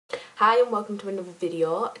Hi and welcome to another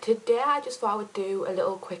video. Today I just thought I would do a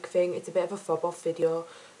little quick thing. It's a bit of a fob off video.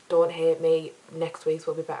 Don't hate me. Next week's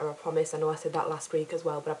will be better, I promise. I know I said that last week as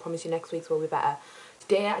well, but I promise you next week's will be better.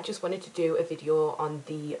 Today I just wanted to do a video on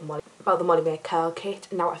about the Molly Mae Curl kit.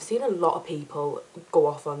 Now I've seen a lot of people go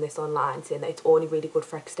off on this online saying that it's only really good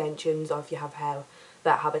for extensions, or if you have hair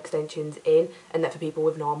that have extensions in, and that for people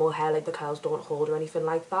with normal hair, like, the curls don't hold or anything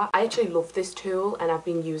like that. I actually love this tool and I've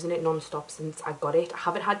been using it non-stop since I got it. I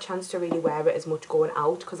haven't had a chance to really wear it as much going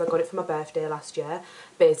out because I got it for my birthday last year.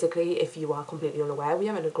 Basically, if you are completely unaware, we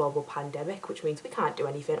are in a global pandemic, which means we can't do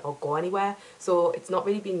anything or go anywhere, so it's not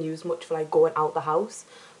really being used much for like going out the house,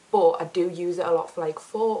 but I do use it a lot for like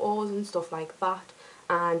photos and stuff like that,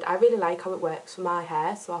 and I really like how it works for my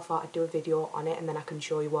hair, so I thought I'd do a video on it and then I can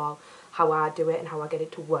show you all how I do it and how I get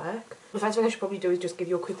it to work. The first thing I should probably do is just give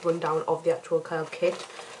you a quick rundown of the actual curl kit.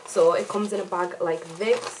 So it comes in a bag like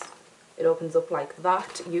this. It opens up like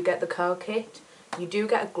that. You get the curl kit. You do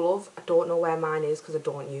get a glove. I don't know where mine is because I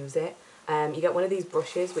don't use it. You get one of these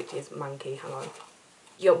brushes, which is manky. Hang on.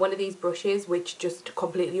 You get one of these brushes, which, just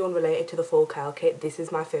completely unrelated to the full curl kit, this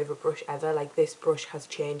is my favourite brush ever. Like, this brush has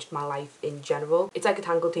changed my life in general. It's like a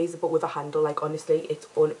tangle teaser but with a handle. Like, honestly, it's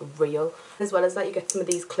unreal. As well as that, you get some of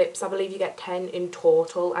these clips. I believe you get 10 in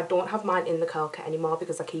total. I don't have mine in the curl kit anymore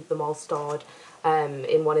because I keep them all stored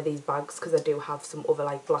in one of these bags, because I do have some other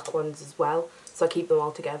like black ones as well, so I keep them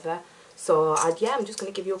all together. So yeah, I'm just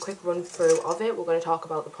going to give you a quick run through of it. We're going to talk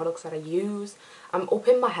about the products that I use. I'm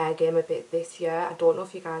upping my hair game a bit this year. I don't know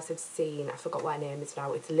if you guys have seen, I forgot what her name is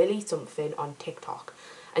now, it's Lily something on TikTok,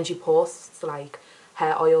 and she posts like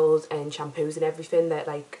hair oils and shampoos and everything that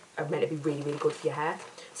like are meant to be really, really good for your hair.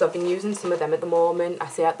 So I've been using some of them at the moment. I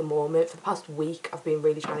say at the moment, for the past week I've been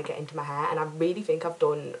really trying to get into my hair, and I really think I've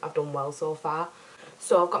done well so far.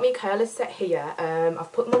 So I've got my curlers set here.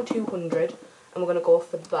 I've put them on 200 and we're going to go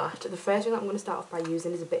for that. The first thing that I'm going to start off by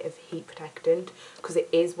using is a bit of heat protectant, because it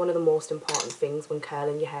is one of the most important things when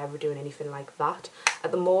curling your hair or doing anything like that.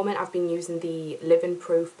 At the moment I've been using the Living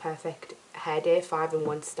Proof Perfect Hair Day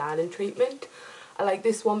 5-in-1 styling treatment. I like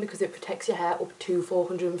this one because it protects your hair up to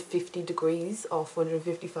 450 degrees or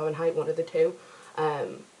 450 Fahrenheit, one of the two.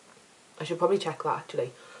 I should probably check that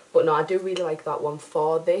actually. But no, I do really like that one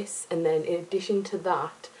for this. And then in addition to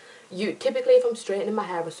that, typically if I'm straightening my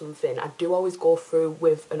hair or something, I do always go through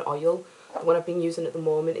with an oil. The one I've been using at the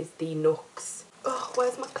moment is the Nux. Oh,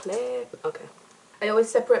 where's my clip? Okay. I always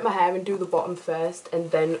separate my hair and do the bottom first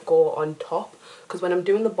and then go on top, because when I'm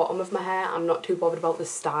doing the bottom of my hair, I'm not too bothered about the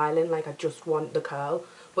styling, like I just want the curl.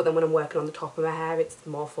 But then when I'm working on the top of my hair, it's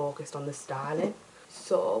more focused on the styling.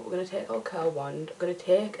 So we're going to take our curl wand, I'm going to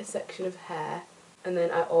take a section of hair, and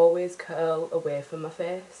then I always curl away from my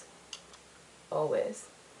face. Always.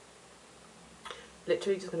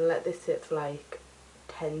 Literally just going to let this sit for like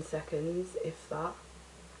 10 seconds, if that.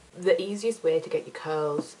 The easiest way to get your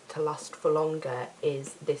curls to last for longer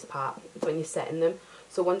is this part, when you're setting them.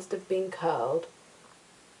 So once they've been curled,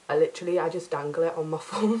 I just dangle it on my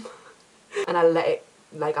thumb and I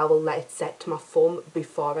will let it set to my thumb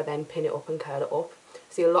before I then pin it up and curl it up.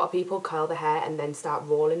 See, a lot of people curl the hair and then start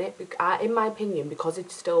rolling it. In my opinion, because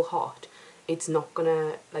it's still hot, it's not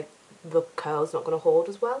gonna, like, the curl's not gonna hold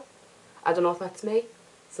as well. I don't know if that's me.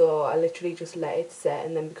 So I literally just let it set,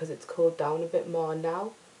 and then because it's cooled down a bit more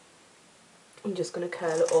now, I'm just going to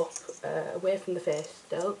curl it up away from the face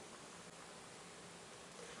still.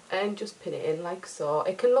 And just pin it in like so.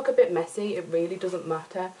 It can look a bit messy, it really doesn't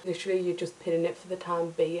matter. Literally you're just pinning it for the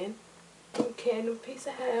time being. Okay, another piece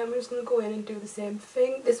of hair, I'm just going to go in and do the same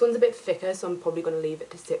thing. This one's a bit thicker, so I'm probably going to leave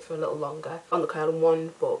it to sit for a little longer on the curling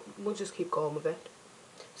one, but we'll just keep going with it.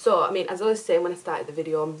 So, I mean, as I was saying when I started the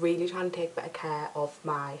video, I'm really trying to take better care of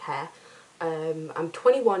my hair. I'm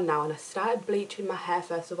 21 now, and I started bleaching my hair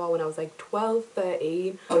first of all when I was like 12,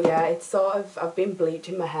 13. Oh yeah, it's sort of, I've been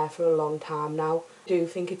bleaching my hair for a long time now. I do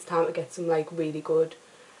think it's time to get some like really good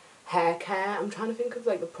hair care. I'm trying to think of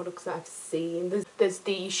like the products that I've seen. There's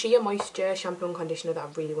the Sheer Moisture shampoo and conditioner that I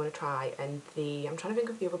really want to try, and I'm trying to think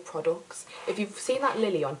of the other products. If you've seen that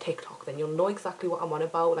Lily on TikTok, then you'll know exactly what I'm on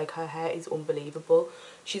about. Like, her hair is unbelievable.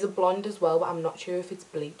 She's a blonde as well, but I'm not sure if it's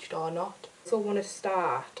bleached or not. So I want to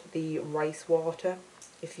start the rice water.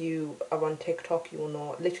 If you are on TikTok, you will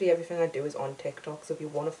know literally everything I do is on TikTok. So if you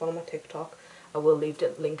want to follow my TikTok, I will leave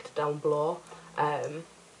it linked down below.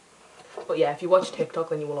 But yeah, if you watch TikTok,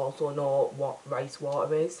 then you will also know what rice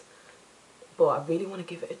water is. But I really want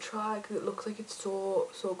to give it a try because it looks like it's so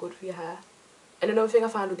good for your hair. And another thing I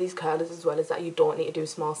found with these curlers as well is that you don't need to do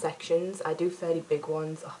small sections. I do fairly big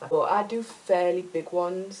ones.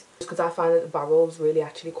 Because I find that the barrel's really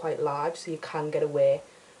actually quite large, so you can get away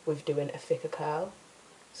with doing a thicker curl.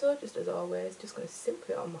 So just as always, just going to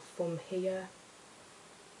simply on my thumb here,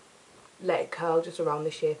 let it curl just around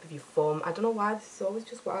the shape of your thumb. I don't know why, this is always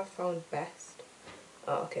just what I've found best.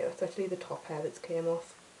 Oh, okay, that's actually the top hair that's came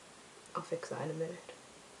off. I'll fix that in a minute.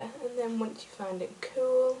 And then once you find it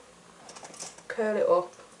cool, curl it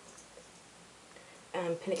up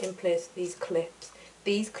and pin it in place with these clips.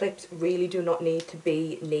 These clips really do not need to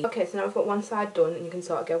be neat. Okay, so now I've got one side done and you can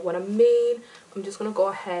sort of get what I mean. I'm just going to go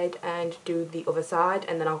ahead and do the other side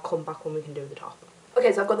and then I'll come back when we can do the top.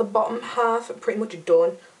 Okay, so I've got the bottom half pretty much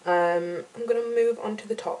done. I'm going to move on to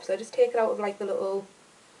the top. So I just take it out of like the little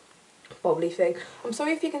bobbly thing. I'm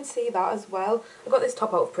sorry if you can see that as well. I got this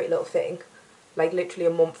top out of Pretty Little Thing like literally a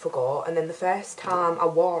month ago, and then the first time I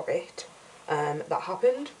wore it, that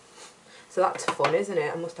happened. So that's fun, isn't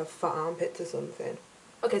it? I must have fat armpits or something.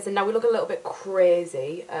 Okay, so now we look a little bit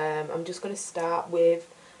crazy. I'm just going to start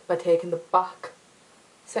by taking the back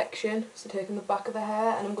section, so taking the back of the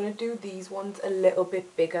hair, and I'm going to do these ones a little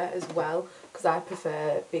bit bigger as well, because I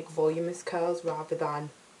prefer big voluminous curls rather than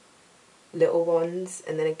little ones.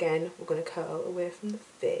 And then again, we're going to curl away from the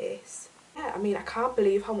face. Yeah, I mean, I can't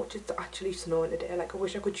believe how much it's actually snowing today. Like, I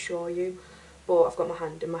wish I could show you, but I've got my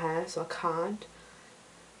hand in my hair, so I can't.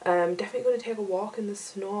 Definitely going to take a walk in the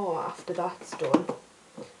snow after that's done.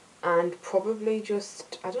 And probably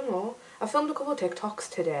just, I don't know. I filmed a couple of TikToks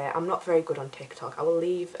today. I'm not very good on TikTok. I will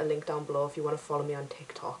leave a link down below if you want to follow me on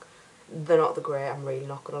TikTok. They're not the great, I'm really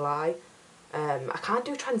not going to lie. I can't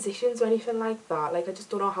do transitions or anything like that. Like, I just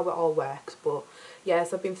don't know how it all works. But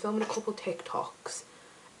yes, I've been filming a couple of TikToks.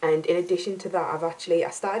 And in addition to that, I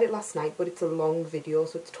started it last night, but it's a long video,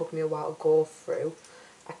 so it's took me a while to go through.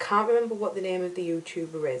 I can't remember what the name of the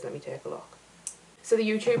YouTuber is. Let me take a look. So the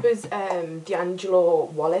YouTuber's D'Angelo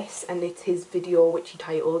Wallace, and it's his video which he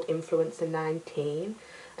titled Influencer 19,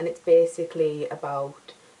 and it's basically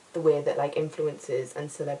about the way that like influencers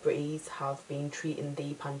and celebrities have been treating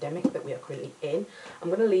the pandemic that we are currently in. I'm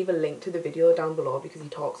going to leave a link to the video down below because he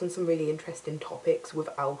talks on some really interesting topics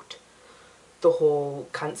without the whole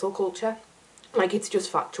cancel culture. Like, it's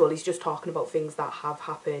just factual. He's just talking about things that have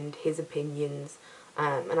happened, his opinions,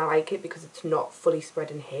 and I like it because it's not fully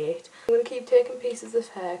spreading hate. I'm going to keep taking pieces of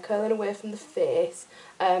hair, curling away from the face.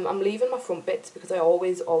 I'm leaving my front bits because I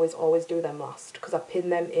always do them last, because I pin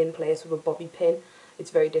them in place with a bobby pin. It's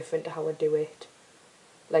very different to how I do it.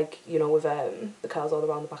 Like, you know, with the curls all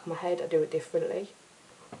around the back of my head, I do it differently.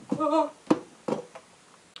 I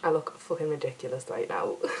look fucking ridiculous right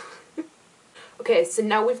now. Okay, so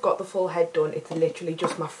now we've got the full head done. It's literally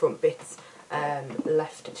just my front bits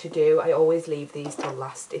left to do. I always leave these till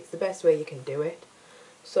last. It's the best way you can do it.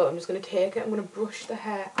 So I'm just going to take it, I'm going to brush the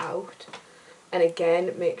hair out, and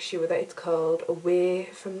again make sure that it's curled away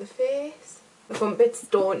from the face. The front bits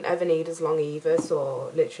don't ever need as long either,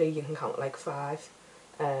 so literally you can count like 5,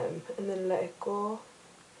 and then let it go.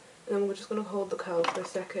 And then we're just going to hold the curl for a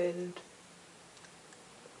second.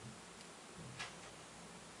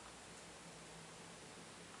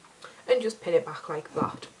 And just pin it back like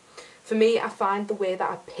that. For me, I find the way that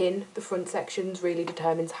I pin the front sections really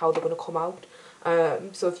determines how they're going to come out.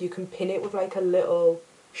 So if you can pin it with like a little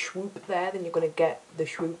swoop there, then you're going to get the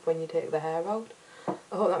swoop when you take the hair out.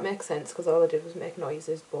 I hope that makes sense, because all I did was make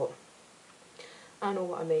noises, but I know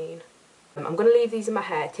what I mean. I'm going to leave these in my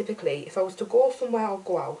hair. Typically, if I was to go somewhere or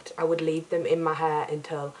go out, I would leave them in my hair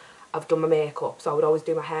until I've done my makeup. So I would always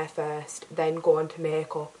do my hair first, then go on to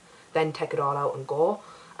makeup, then take it all out and go.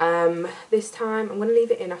 This time I'm going to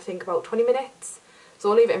leave it in, I think, about 20 minutes. So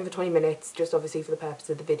I'll leave it in for 20 minutes, just obviously for the purpose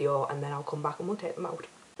of the video, and then I'll come back and we'll take them out.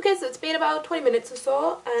 Okay, so it's been about 20 minutes or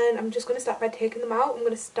so, and I'm just going to start by taking them out. I'm going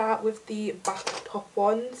to start with the back top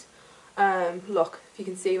ones. Look, if you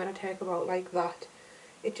can see when I take them out like that,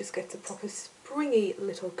 it just gets a proper springy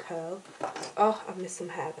little curl. Oh, I've missed some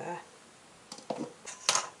hair there.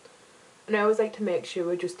 And I always like to make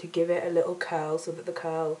sure just to give it a little curl so that the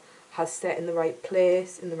curl has set in the right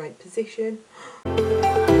place, in the right position.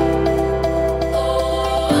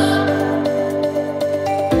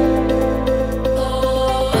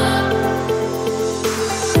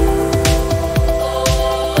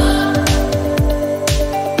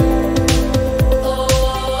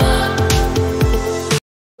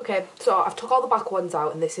 Okay, so I've took all the back ones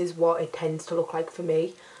out, and this is what it tends to look like for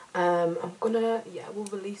me. I'm gonna, we'll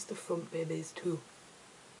release the front babies too.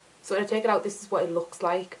 So when I take it out, this is what it looks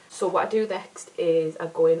like. So what I do next is I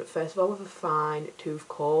go in first of all with a fine tooth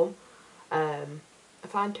comb. A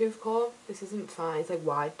fine tooth comb? This isn't fine, it's like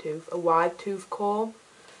wide tooth. A wide tooth comb.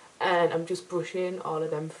 And I'm just brushing all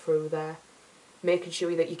of them through there. Making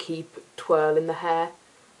sure that you keep twirling the hair,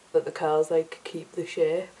 that the curls like keep the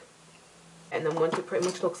shape. And then once it pretty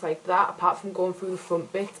much looks like that, apart from going through the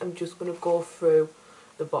front bits, I'm just going to go through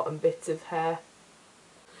the bottom bits of hair.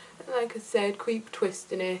 And like I said, keep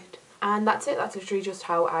twisting it. And that's it. That's literally just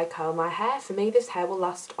how I curl my hair. For me, this hair will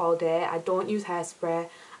last all day. I don't use hairspray.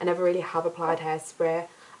 I never really have applied hairspray.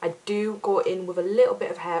 I do go in with a little bit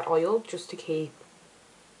of hair oil just to keep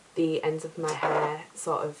the ends of my hair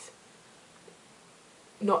sort of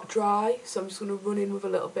not dry, so I'm just going to run in with a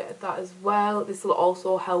little bit of that as well. This will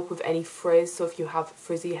also help with any frizz, so if you have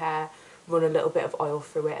frizzy hair, run a little bit of oil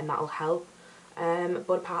through it and that'll help.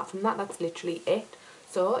 But apart from that, that's literally it.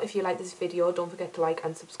 So if you like this video, don't forget to like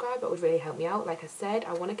and subscribe. It would really help me out. Like I said,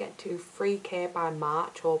 I want to get to 3k by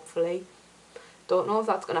March, hopefully. Don't know if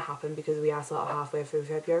that's going to happen because we are sort of halfway through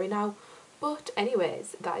February now. But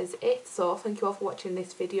anyways, that is it. So thank you all for watching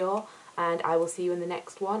this video, and I will see you in the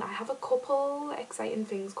next one. I have a couple exciting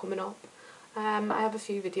things coming up. I have a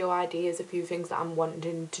few video ideas, a few things that I'm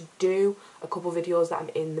wanting to do, a couple videos that I'm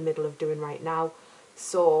in the middle of doing right now.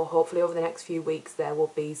 So hopefully over the next few weeks there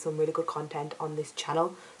will be some really good content on this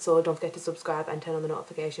channel. So don't forget to subscribe and turn on the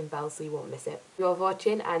notification bell so you won't miss it. Thank you all for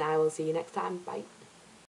watching, and I will see you next time. Bye.